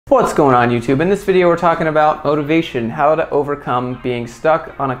What's going on YouTube? In this video we're talking about motivation, how to overcome being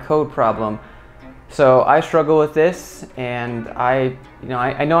stuck on a code problem. So I struggle with this, and I know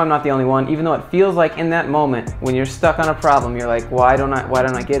I'm not the only one, even though it feels like in that moment when you're stuck on a problem you're like, why don't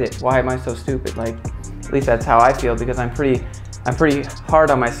I get it? Why am I so stupid? Like, at least that's how I feel, because I'm pretty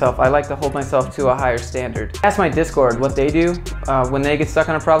hard on myself. I like to hold myself to a higher standard. Ask my Discord what they do when they get stuck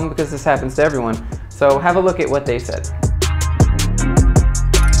on a problem, because this happens to everyone. So have a look at what they said.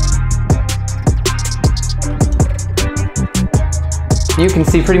 You can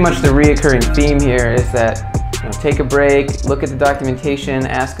see pretty much the reoccurring theme here is that, take a break, look at the documentation,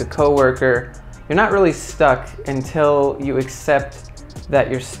 ask a coworker. You're not really stuck until you accept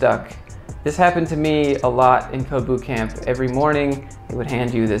that you're stuck. This happened to me a lot in Code Bootcamp. Every morning they would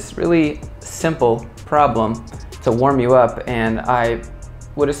hand you this really simple problem to warm you up, and I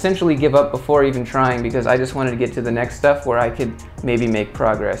would essentially give up before even trying, because I just wanted to get to the next stuff where I could maybe make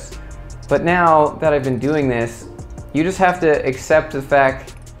progress. But now that I've been doing this, you just have to accept the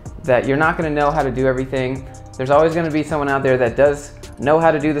fact that you're not going to know how to do everything. There's always going to be someone out there that does know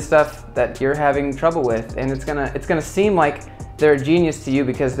how to do the stuff that you're having trouble with, and it's gonna seem like they're a genius to you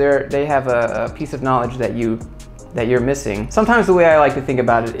because they have a piece of knowledge that you're missing. Sometimes the way I like to think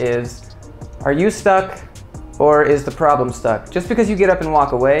about it is, are you stuck or is the problem stuck? Just because you get up and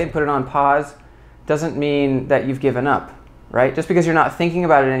walk away and put it on pause doesn't mean that you've given up, right? Just because you're not thinking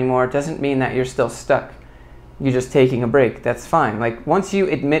about it anymore doesn't mean that you're still stuck. You're just taking a break. That's fine. Like, once you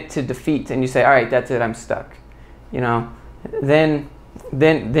admit to defeat and you say, all right, that's it, I'm stuck, then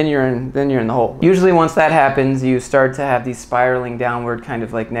you're in the hole. Usually once that happens, you start to have these spiraling downward kind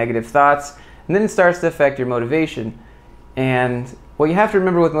of like negative thoughts, and then it starts to affect your motivation. And what you have to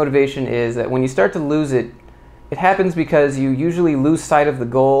remember with motivation is that when you start to lose it, it happens because you usually lose sight of the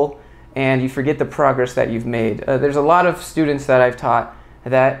goal and you forget the progress that you've made. There's a lot of students that I've taught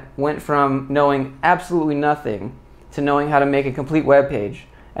that went from knowing absolutely nothing to knowing how to make a complete web page.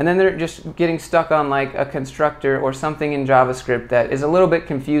 And then they're just getting stuck on like a constructor or something in JavaScript that is a little bit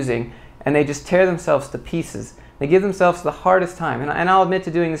confusing, and they just tear themselves to pieces. They give themselves the hardest time. And I'll admit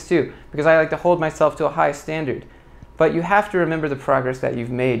to doing this too, because I like to hold myself to a high standard. But you have to remember the progress that you've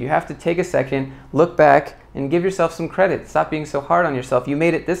made. You have to take a second, look back, and give yourself some credit. Stop being so hard on yourself. You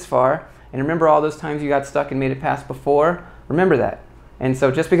made it this far, and remember all those times you got stuck and made it past before. Remember that. And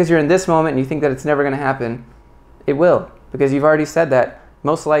so just because you're in this moment and you think that it's never going to happen, it will, because you've already said that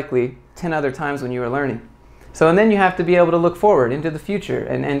most likely 10 other times when you were learning. So, and then you have to be able to look forward into the future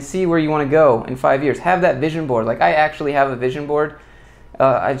and see where you want to go in 5 years. Have that vision board. Like, I actually have a vision board.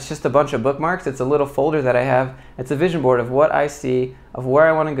 It's just a bunch of bookmarks. It's a little folder that I have. It's a vision board of what I see, of where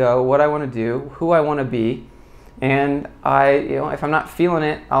I want to go, what I want to do, who I want to be. And if I'm not feeling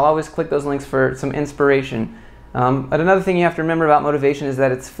it, I'll always click those links for some inspiration. But another thing you have to remember about motivation is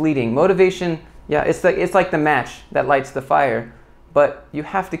that it's fleeting. Motivation, yeah, it's like the match that lights the fire, but you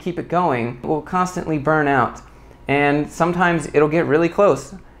have to keep it going. It will constantly burn out, and sometimes it'll get really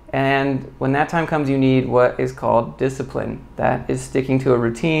close. And when that time comes, you need what is called discipline. That is sticking to a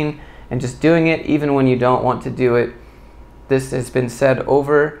routine and just doing it even when you don't want to do it. This has been said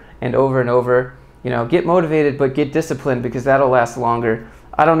over and over and over. Get motivated, but get disciplined, because that'll last longer.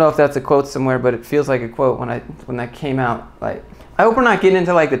 I don't know if that's a quote somewhere, but it feels like a quote when that came out. Like, I hope we're not getting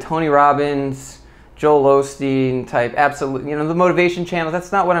into like the Tony Robbins, Joel Osteen type absolute, the motivation channel.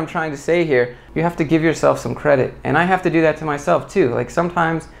 That's not what I'm trying to say here. You have to give yourself some credit, and I have to do that to myself too. Like,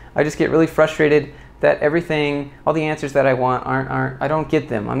 sometimes I just get really frustrated that everything, all the answers that I want I don't get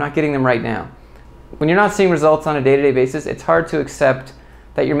them. I'm not getting them right now. When you're not seeing results on a day-to-day basis, it's hard to accept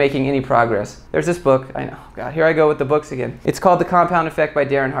that you're making any progress. There's this book, I know, God, here I go with the books again. It's called The Compound Effect by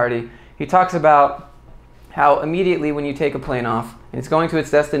Darren Hardy. He talks about how immediately when you take a plane off and it's going to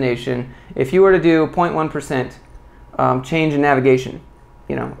its destination, if you were to do 0.1% change in navigation,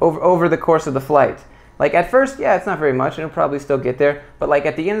 over the course of the flight, like at first, yeah, it's not very much, and it'll probably still get there, but like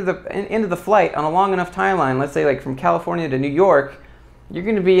at the end of the flight, on a long enough timeline, let's say like from California to New York, you're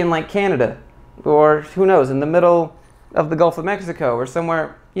going to be in like Canada, or who knows, in the middle of the Gulf of Mexico or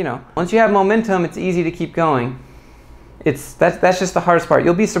somewhere. Once you have momentum, it's easy to keep going. That's just the hardest part.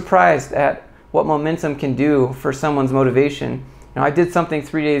 You'll be surprised at what momentum can do for someone's motivation. I did something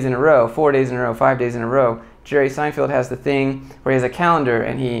 3 days in a row, 4 days in a row, 5 days in a row. Jerry Seinfeld has the thing where he has a calendar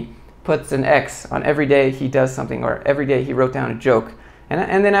and he puts an X on every day he does something, or every day he wrote down a joke.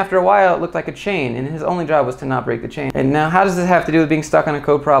 And then after a while, it looked like a chain, and his only job was to not break the chain. And now, how does this have to do with being stuck on a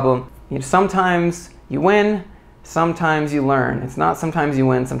code problem? Sometimes you win, sometimes you learn. It's not sometimes you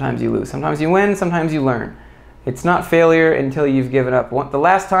win, sometimes you lose. Sometimes you win, sometimes you learn. It's not failure until you've given up. The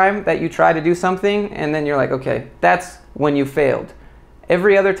last time that you try to do something and then you're like, okay, that's when you failed.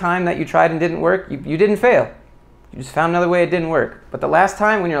 Every other time that you tried and didn't work, you didn't fail. You just found another way it didn't work. But the last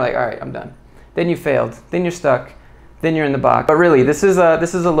time when you're like, all right, I'm done. Then you failed, then you're stuck, then you're in the box. But really, this is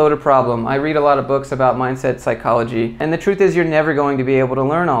a loaded problem. I read a lot of books about mindset psychology, and the truth is you're never going to be able to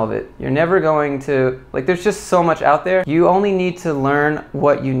learn all of it. You're never going to, like, there's just so much out there. You only need to learn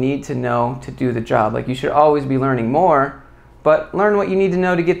what you need to know to do the job. Like, you should always be learning more, but learn what you need to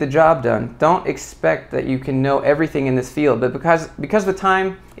know to get the job done. Don't expect that you can know everything in this field, but because of the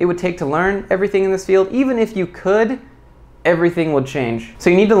time it would take to learn everything in this field, even if you could, everything will change.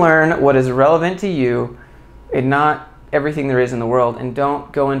 So you need to learn what is relevant to you and not everything there is in the world, and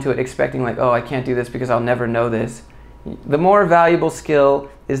don't go into it expecting like, oh, I can't do this because I'll never know this. The more valuable skill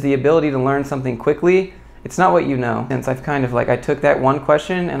is the ability to learn something quickly. It's not what you know. Since I've kind of like, I took that one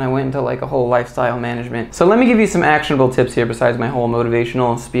question and I went into like a whole lifestyle management. So let me give you some actionable tips here besides my whole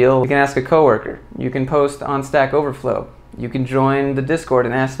motivational spiel. You can ask a coworker. You can post on Stack Overflow. You can join the Discord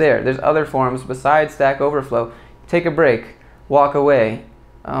and ask there. There's other forums besides Stack Overflow. Take a break, walk away.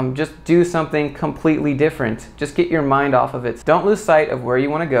 Just do something completely different. Just get your mind off of it. Don't lose sight of where you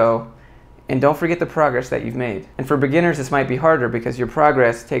want to go, and don't forget the progress that you've made. And for beginners, this might be harder because your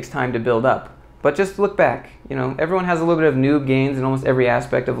progress takes time to build up. But just look back. You know, everyone has a little bit of noob gains in almost every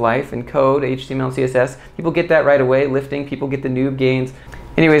aspect of life. In code, HTML, and CSS, people get that right away. Lifting, people get the noob gains.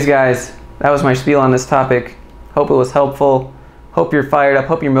 Anyways, guys, that was my spiel on this topic. Hope it was helpful. Hope you're fired up.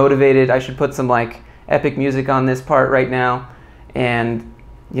 Hope you're motivated. I should put some like epic music on this part right now. And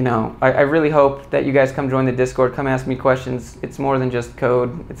you know, I really hope that you guys come join the Discord, come ask me questions. It's more than just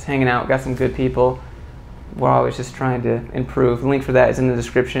code. It's hanging out, got some good people. We're always just trying to improve. The link for that is in the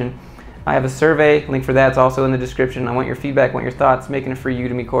description. I have a survey, link for that's also in the description. I want your feedback, want your thoughts, making a free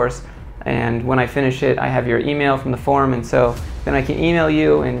Udemy course. And when I finish it, I have your email from the forum, and so then I can email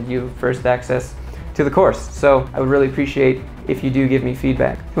you and you have first access to the course. So I would really appreciate if you do give me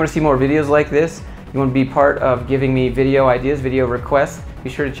feedback. If you want to see more videos like this, you want to be part of giving me video ideas, video requests, be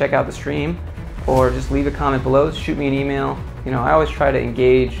sure to check out the stream or just leave a comment below, shoot me an email. You know, I always try to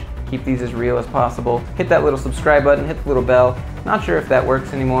engage, keep these as real as possible. Hit that little subscribe button, hit the little bell. Not sure if that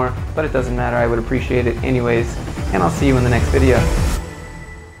works anymore, but it doesn't matter. I would appreciate it anyways. And I'll see you in the next video.